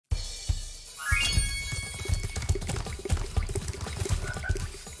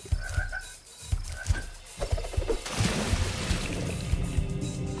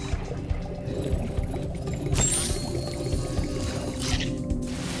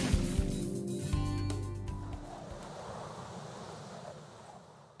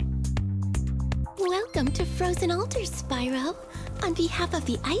Welcome to Frozen Altars, Spyro. On behalf of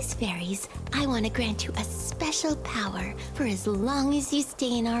the Ice Fairies, I want to grant you a special power for as long as you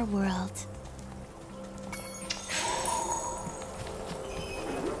stay in our world.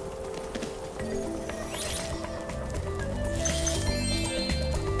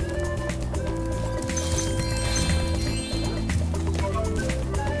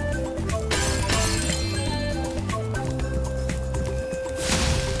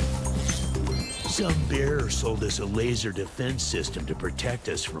 Some bearer sold us a laser defense system to protect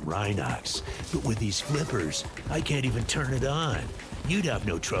us from Rhinox. But with these flippers, I can't even turn it on. You'd have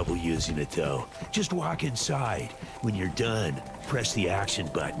no trouble using it, though. Just walk inside. When you're done, press the action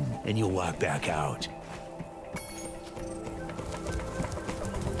button, and you'll walk back out.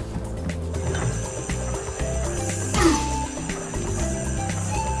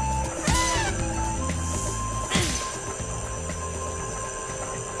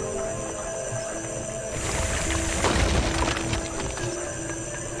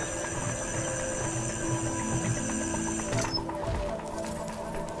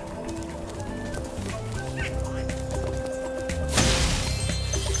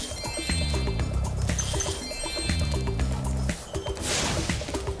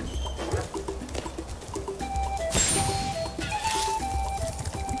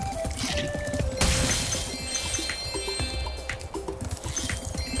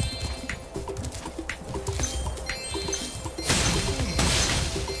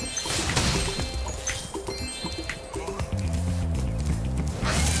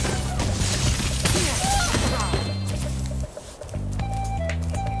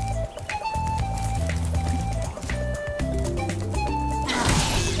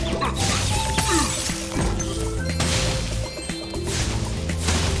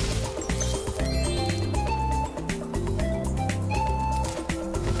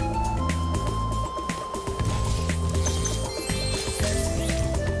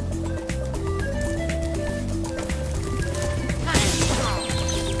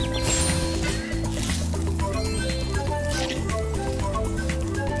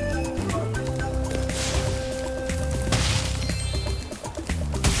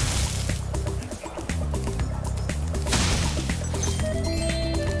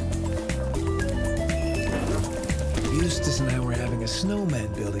 Eustace and I were having a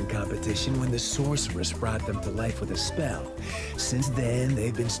snowman building competition when the sorceress brought them to life with a spell. Since then,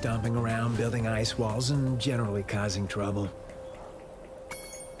 they've been stomping around, building ice walls, and generally causing trouble.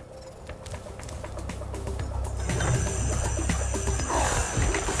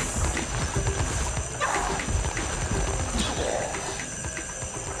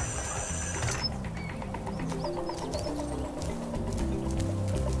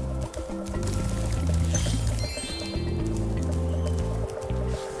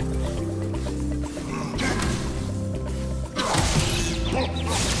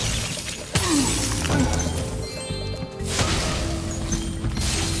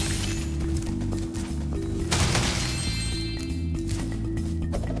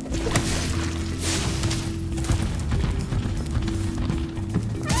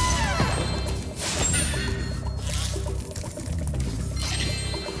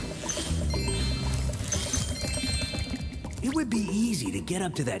 It would be easy to get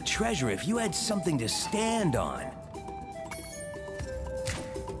up to that treasure if you had something to stand on.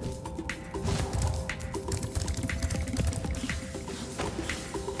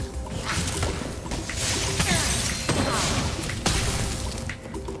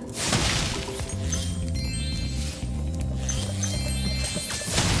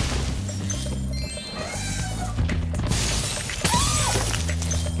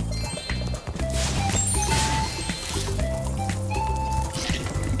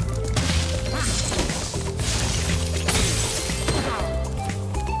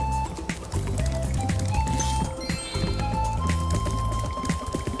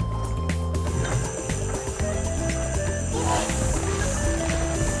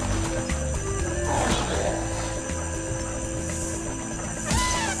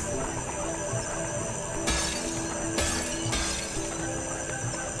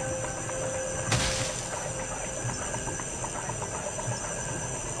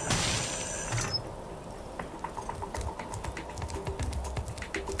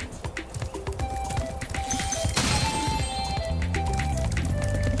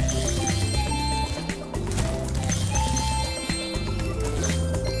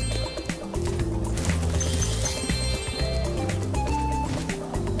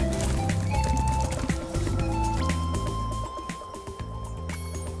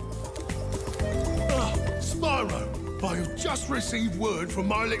 I have just received word from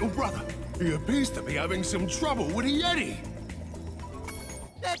my little brother. He appears to be having some trouble with a Yeti.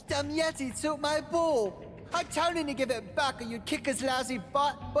 That damn Yeti took my ball. I told him to give it back or you'd kick his lousy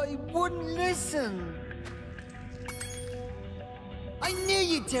butt, but he wouldn't listen. I knew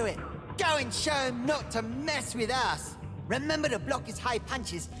you'd do it. Go and show him not to mess with us. Remember to block his high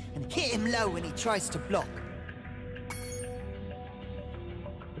punches and hit him low when he tries to block.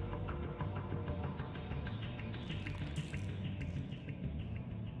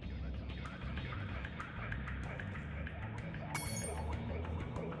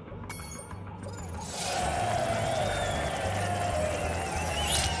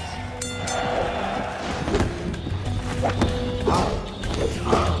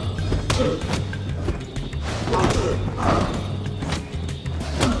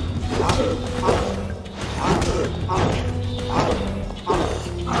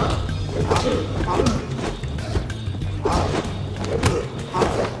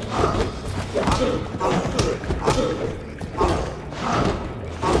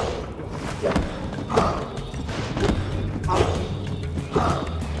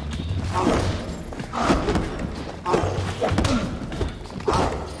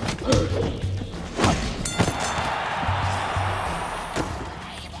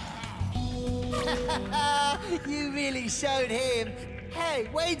 You really showed him. Hey,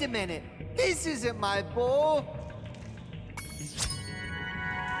 wait a minute. This isn't my ball.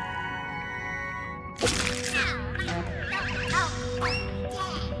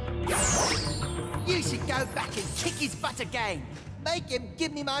 You should go back and kick his butt again. Make him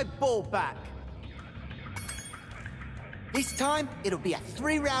give me my ball back. This time, it'll be a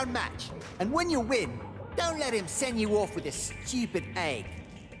 3-round match. And when you win, don't let him send you off with a stupid egg.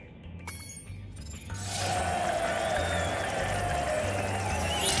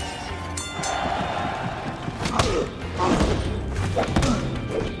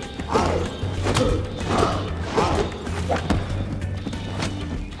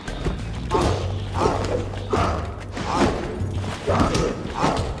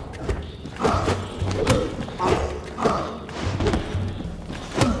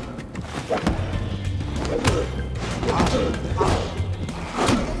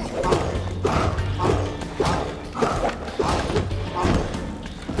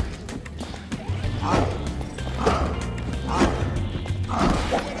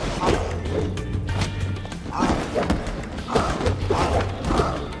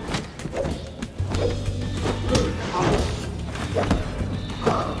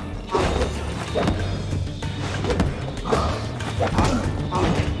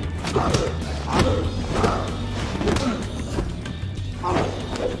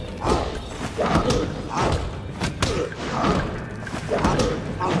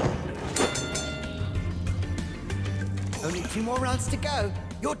 Only 2 more rounds to go.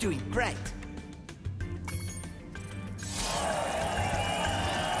 You're doing great.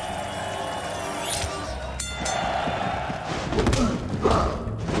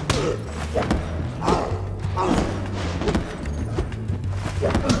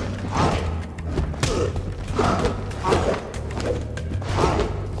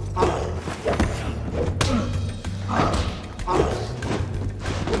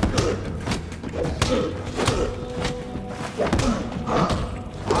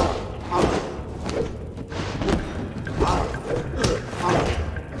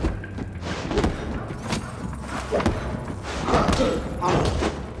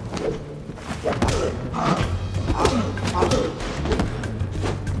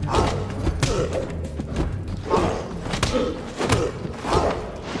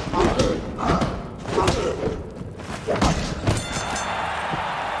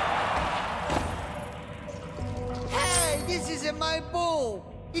 This isn't my ball.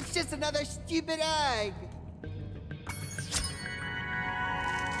 It's just another stupid egg.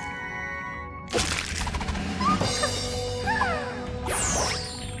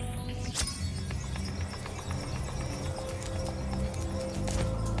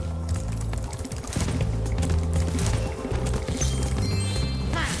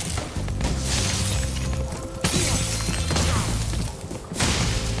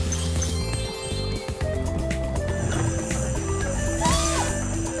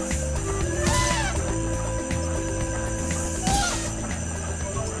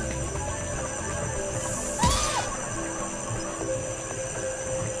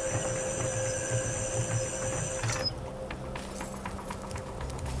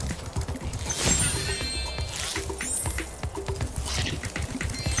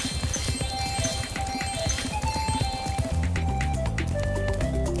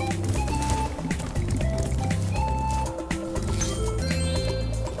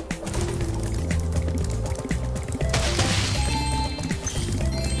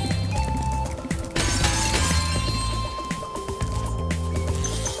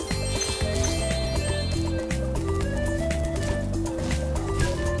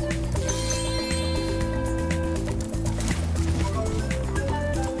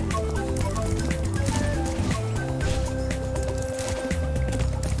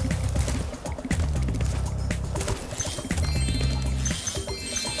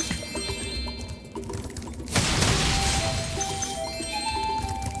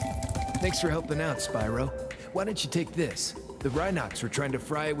 Thanks for helping out, Spyro. Why don't you take this? The Rhinox were trying to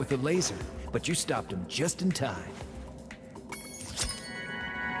fry it with a laser, but you stopped them just in time.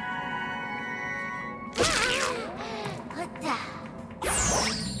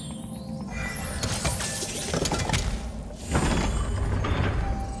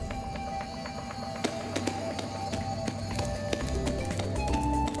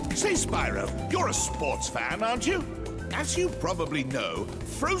 Say, Spyro, you're a sports fan, aren't you? As you probably know,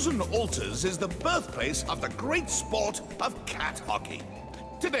 Frozen Altars is the birthplace of the great sport of cat hockey.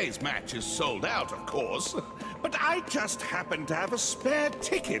 Today's match is sold out, of course, but I just happen to have a spare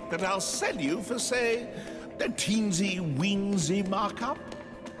ticket that I'll sell you for, say, a teensy-weensy markup.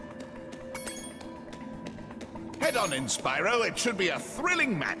 Head on in, Spyro. It should be a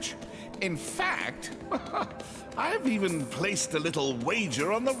thrilling match. In fact, I've even placed a little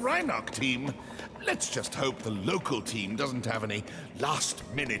wager on the Rhinox team. Let's just hope the local team doesn't have any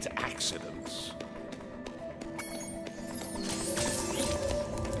last-minute accidents.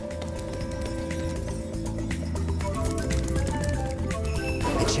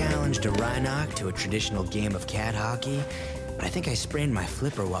 I challenged a Rhinox to a traditional game of cat hockey, but I think I sprained my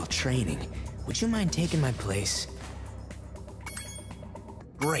flipper while training. Would you mind taking my place?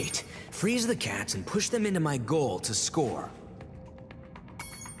 Great. Freeze the cats and push them into my goal to score.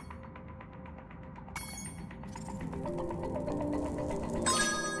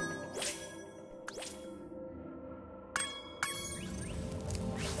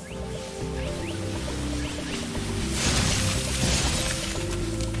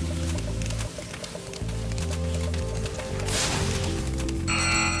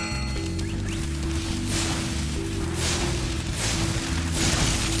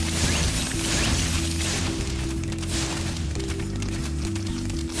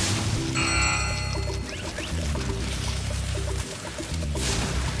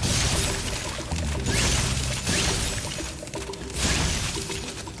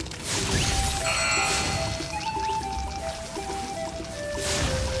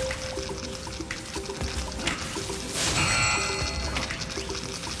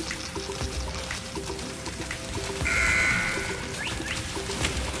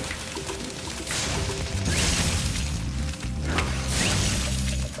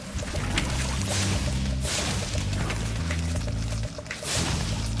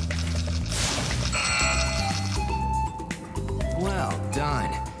 Well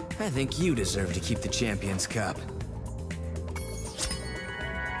done. I think you deserve to keep the Champions Cup.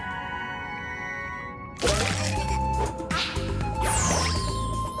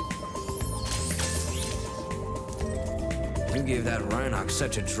 You gave that Rhinox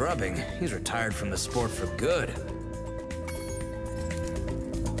such a drubbing. He's retired from the sport for good.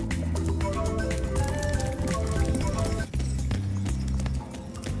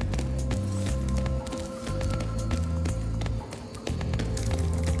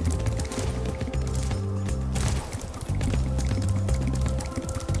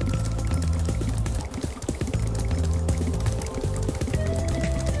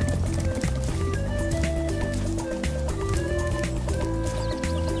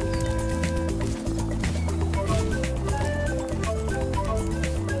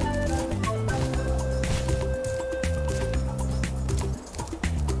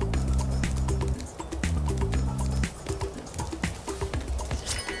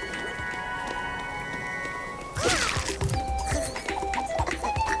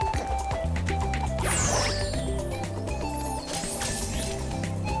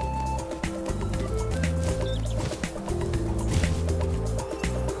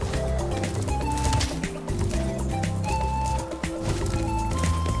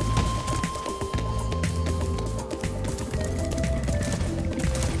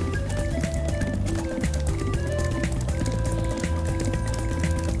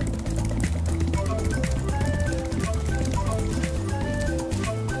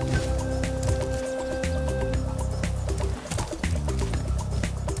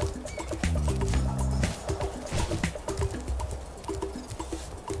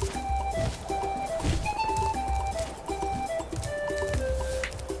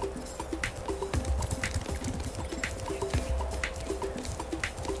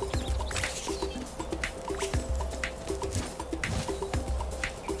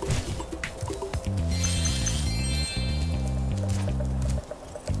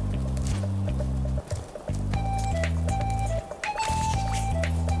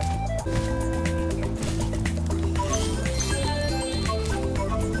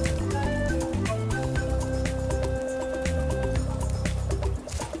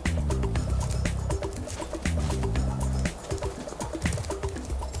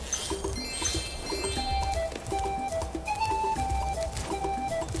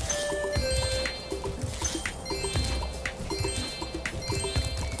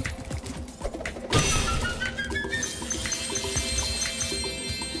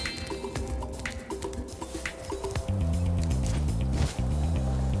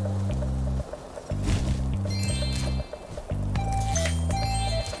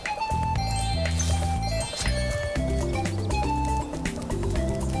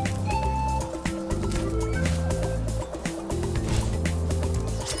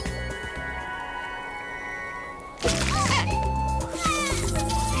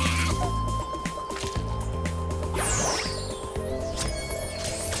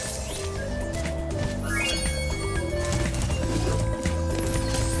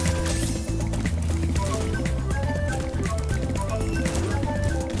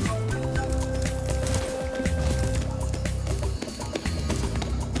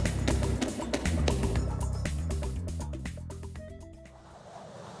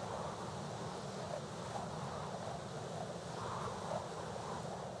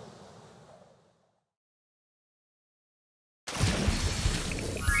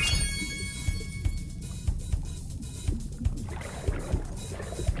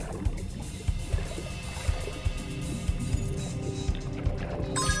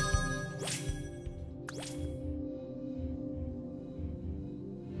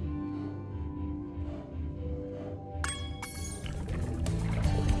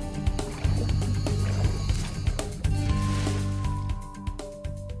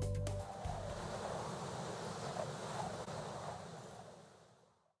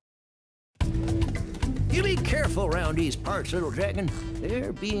 careful round these parts, little dragon.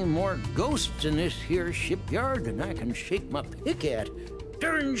 There be more ghosts in this here shipyard than I can shake my pick at.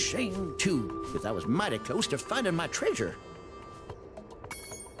 Darn shame, too, because I was mighty close to finding my treasure.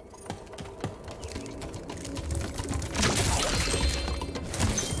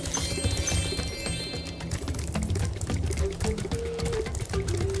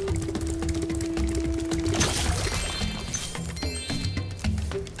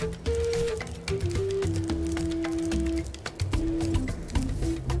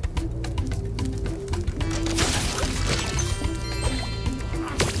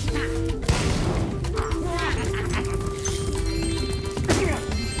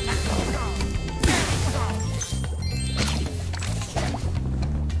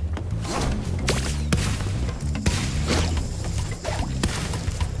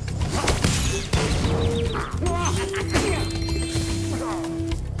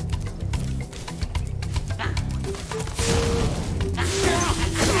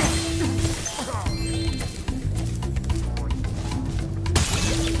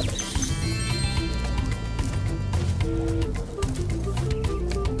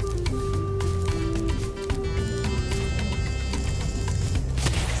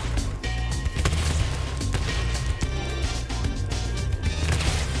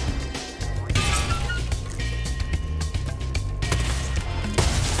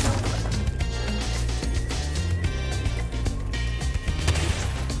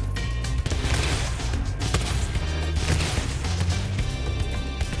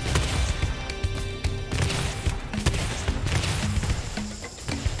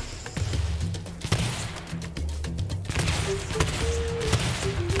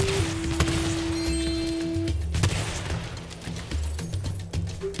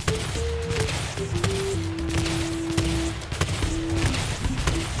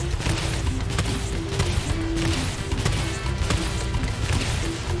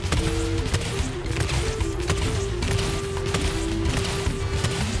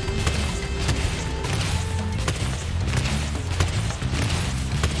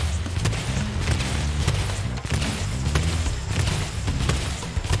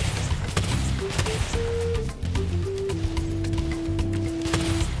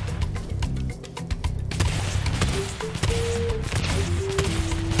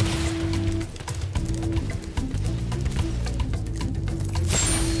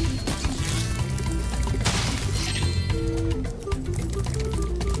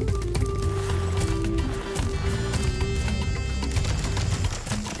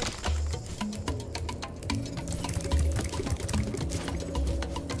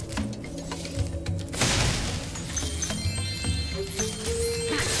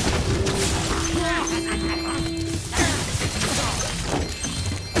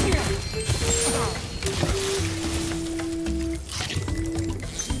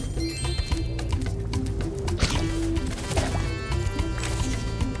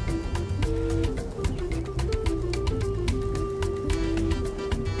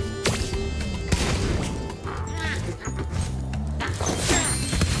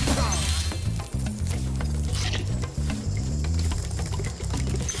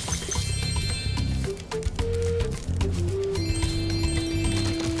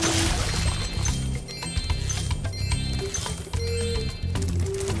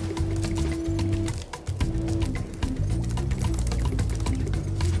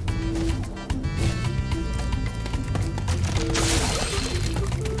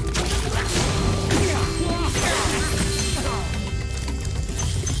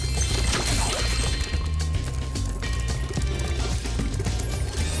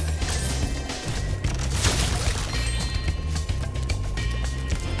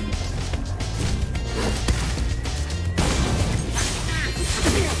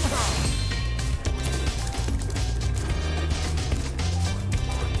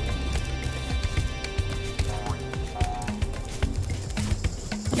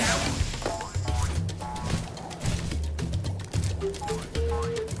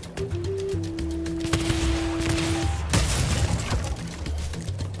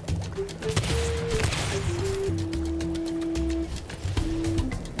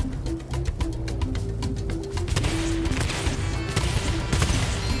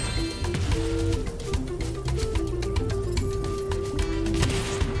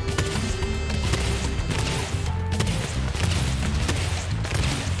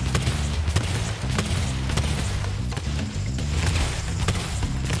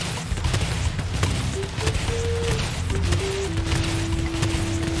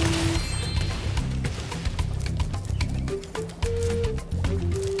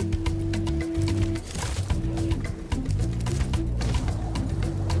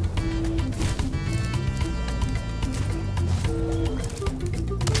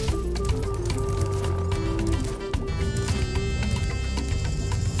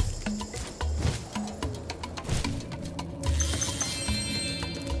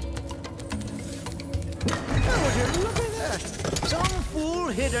 Some fool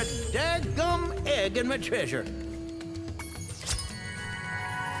hid a dadgum egg in my treasure.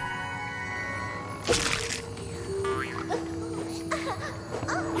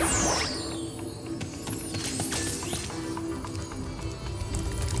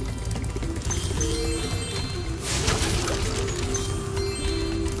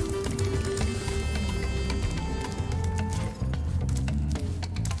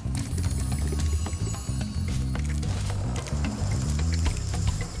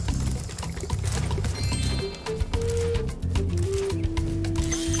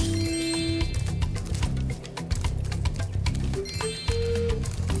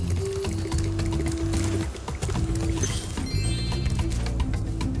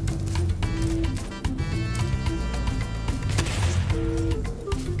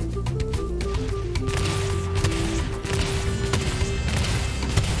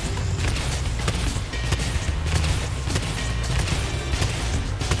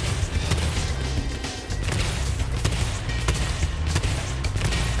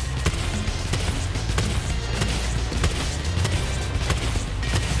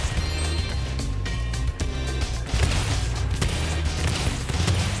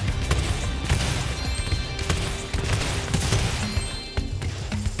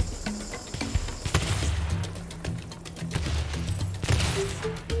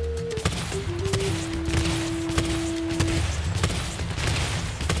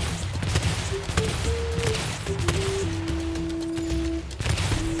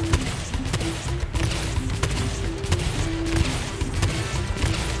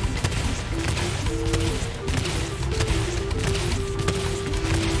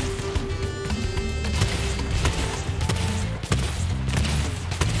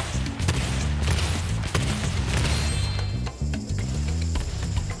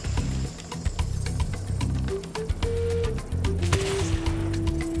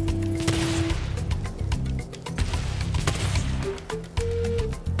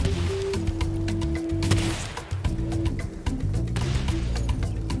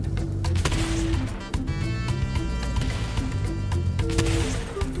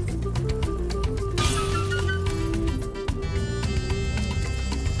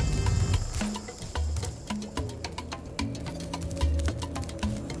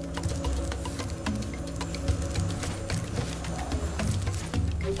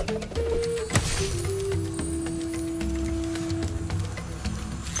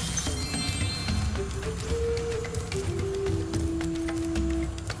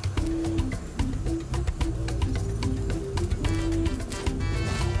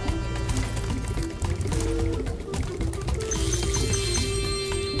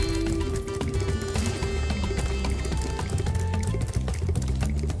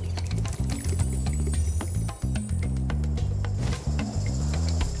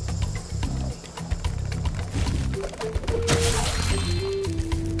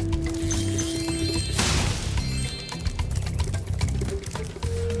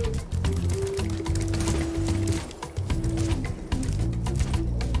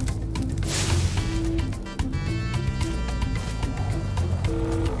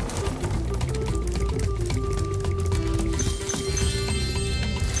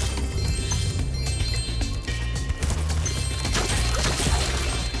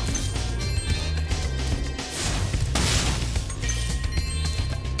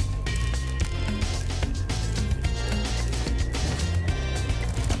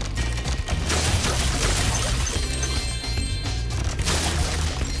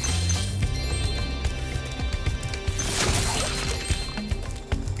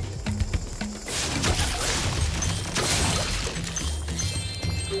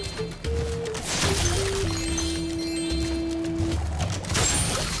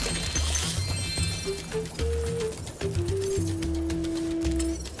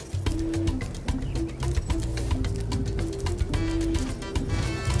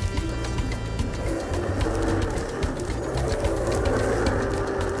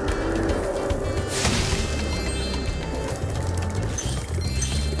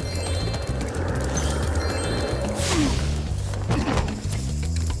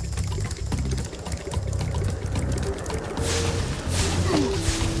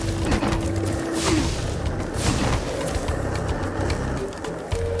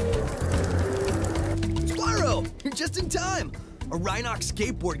 Just in time! A Rhinox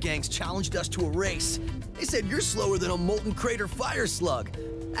skateboard gang's challenged us to a race. They said you're slower than a molten crater fire slug.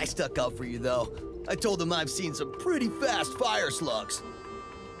 I stuck up for you, though. I told them I've seen some pretty fast fire slugs.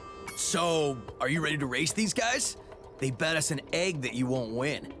 So, are you ready to race these guys? They bet us an egg that you won't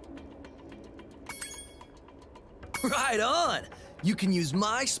win. Right on! You can use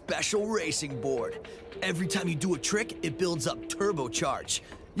my special racing board. Every time you do a trick, it builds up turbocharge.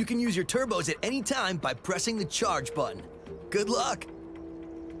 You can use your turbos at any time by pressing the charge button. Good luck!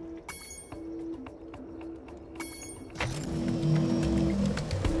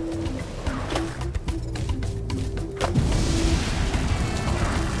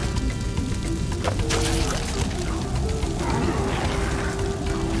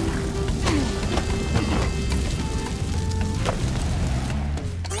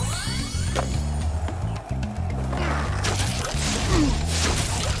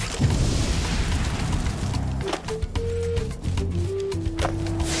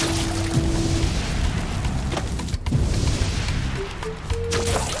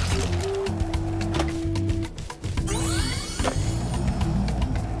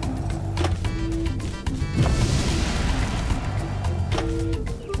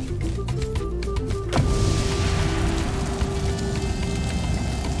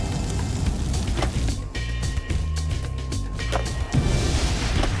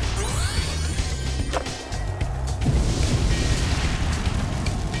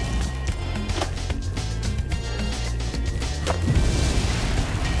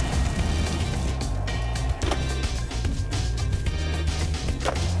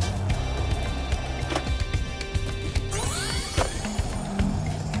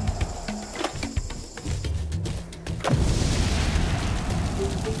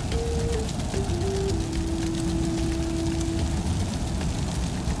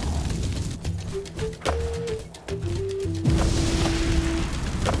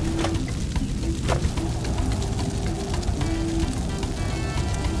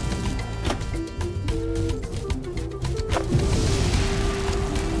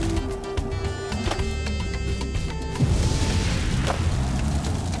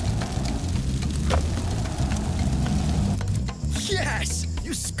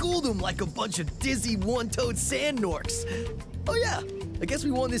 Like a bunch of dizzy one-toed sand norks. Oh yeah, I guess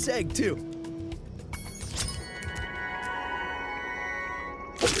we won this egg too.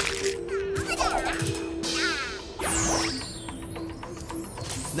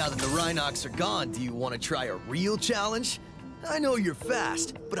 Now that the Rhinox are gone, do you want to try a real challenge? I know you're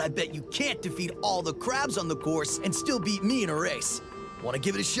fast, but I bet you can't defeat all the crabs on the course and still beat me in a race. Want to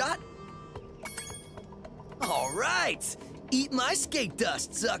give it a shot? All right, eat my skate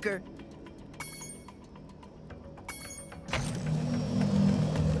dust, sucker.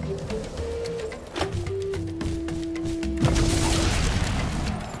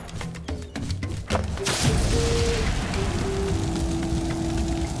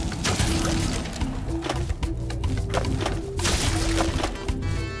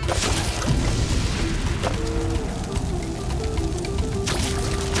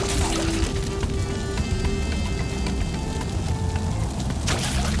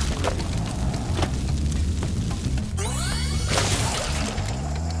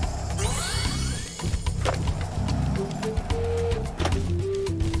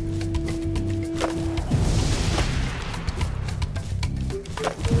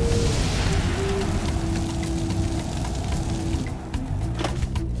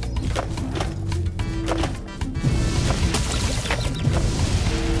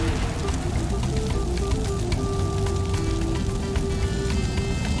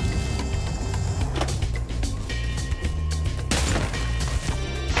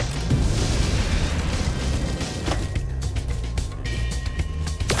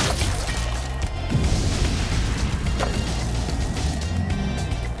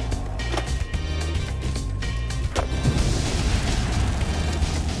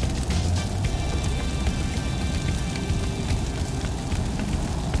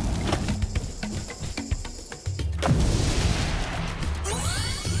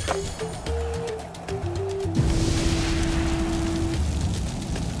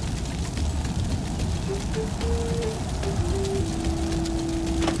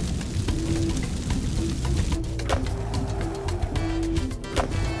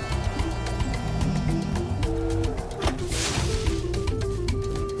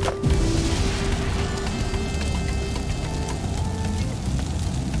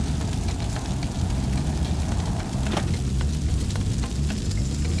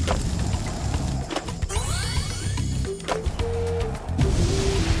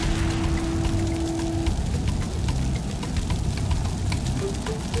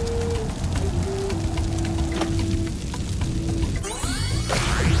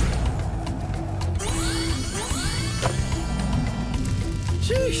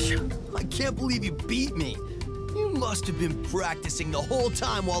 can't believe you beat me. You must have been practicing the whole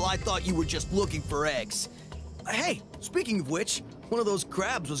time while I thought you were just looking for eggs. Hey, speaking of which, one of those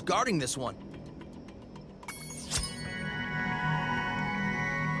crabs was guarding this one.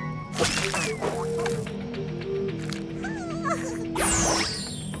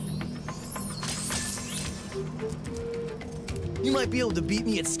 You might be able to beat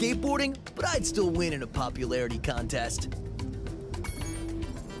me at skateboarding, but I'd still win in a popularity contest.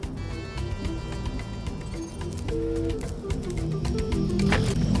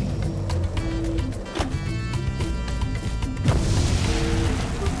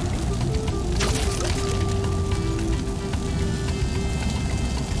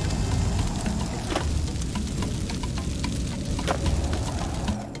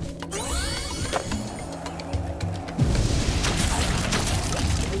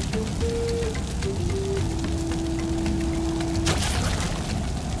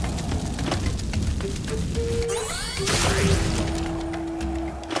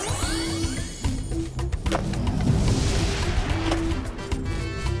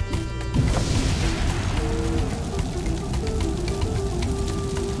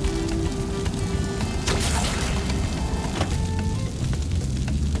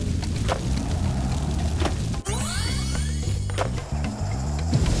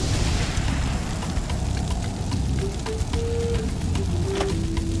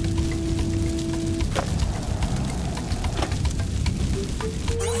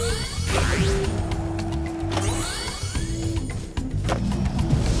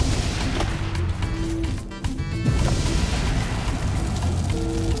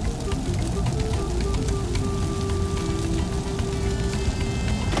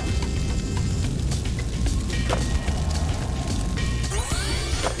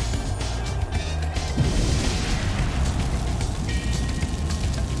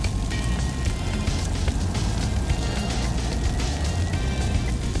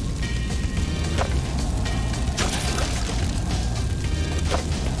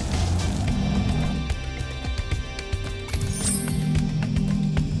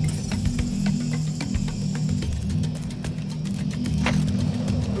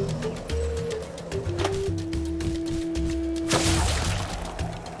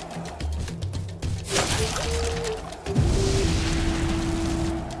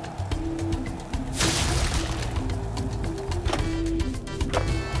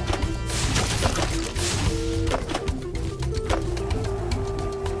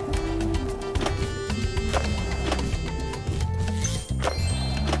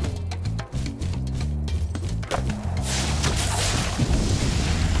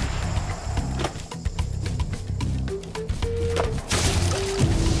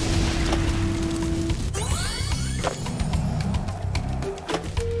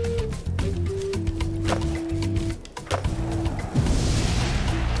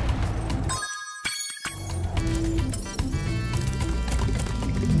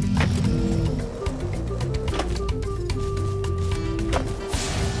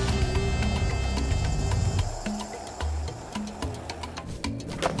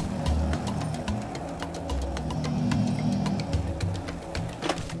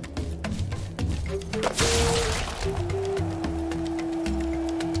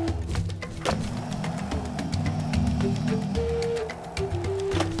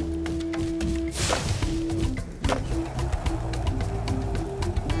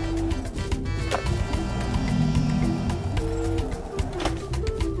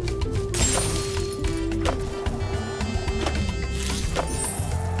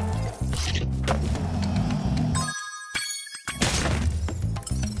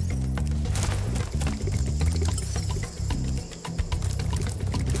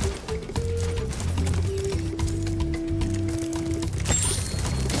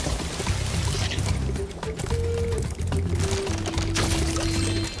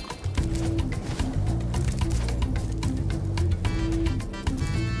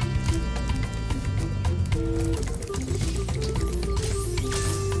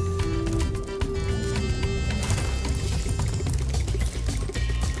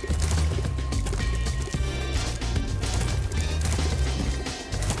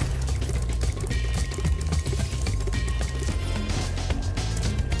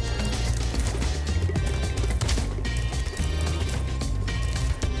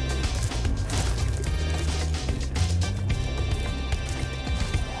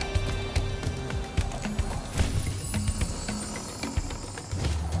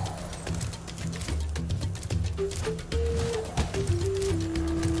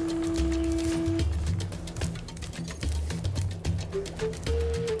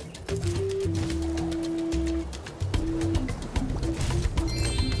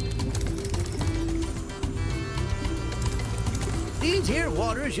 These here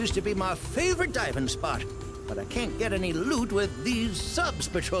waters used to be my favorite diving spot, but I can't get any loot with these subs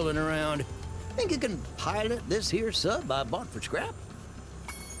patrolling around. Think you can pilot this here sub I bought for scrap?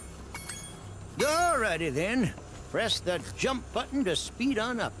 Alrighty then. Press the jump button to speed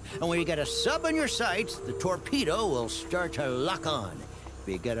on up. And when you get a sub on your sights, the torpedo will start to lock on. If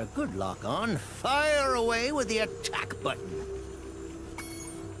you get a good lock on, fire away with the attack button.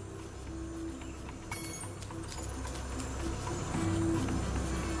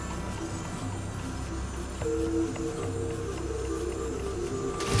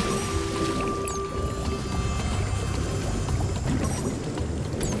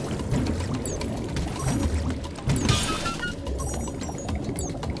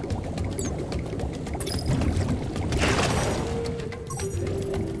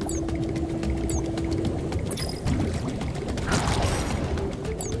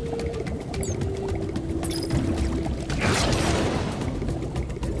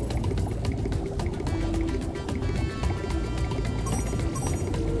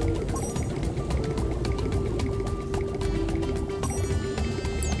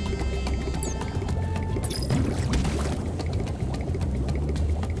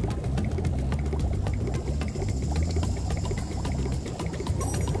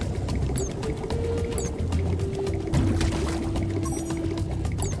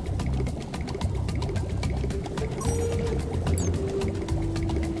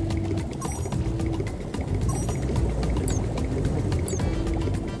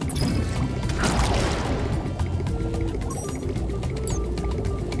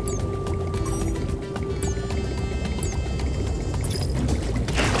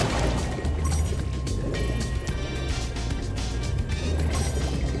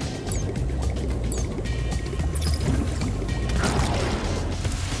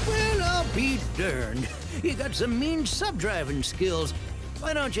 Darned. You got some mean sub-driving skills.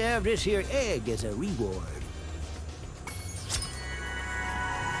 Why don't you have this here egg as a reward?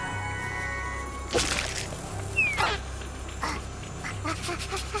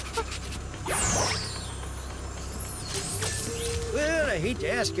 Well, I hate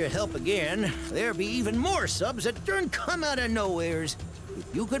to ask your help again. There be even more subs that darn come out of nowheres.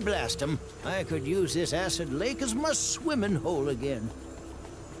 If you could blast them, I could use this acid lake as my swimming hole again.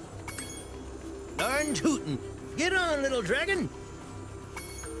 Darn tootin'. Get on, little dragon.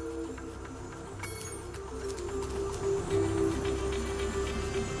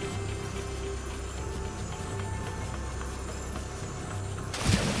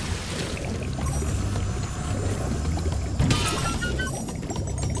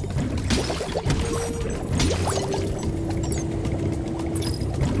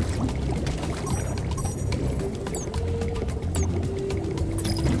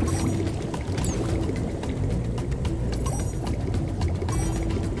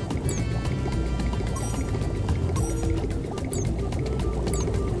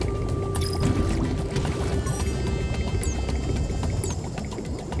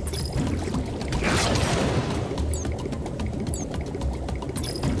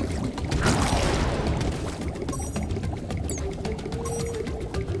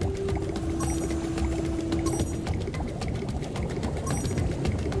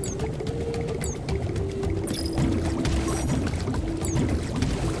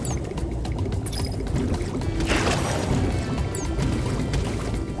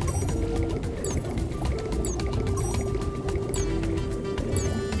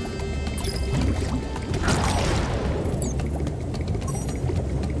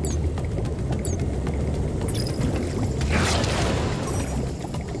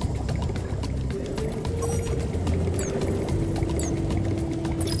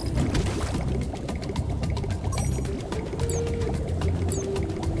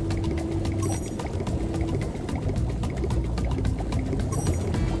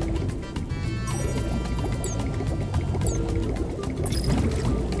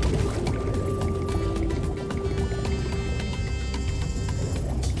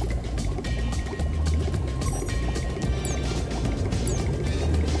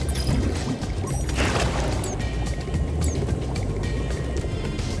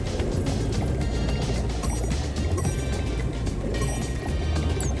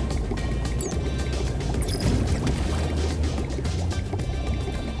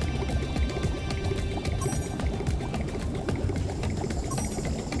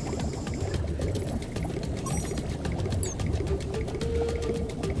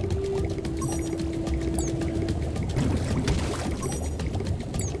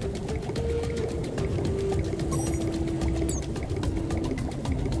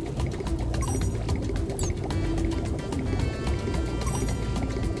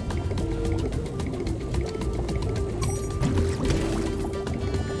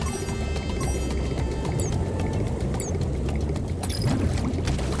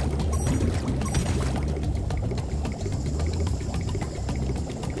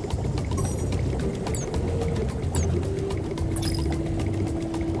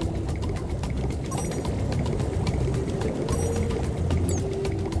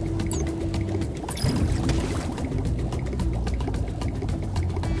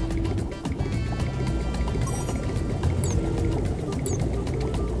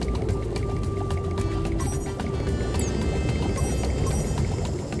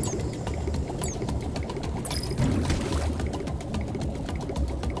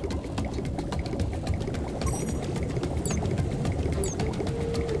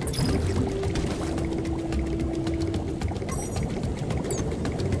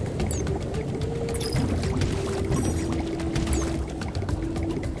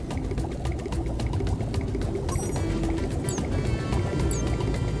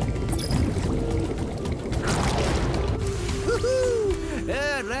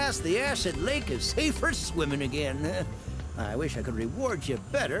 at last the acid lake is safe for swimming again. I wish I could reward you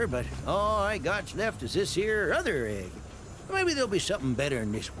better, but all I got's left is this here other egg. Maybe there'll be something better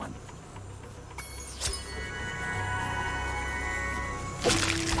than this one.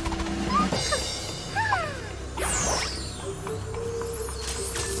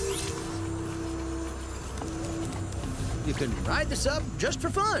 You can ride the sub just for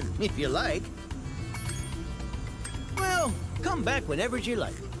fun, if you like. Well, come back whenever you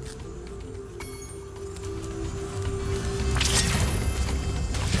like.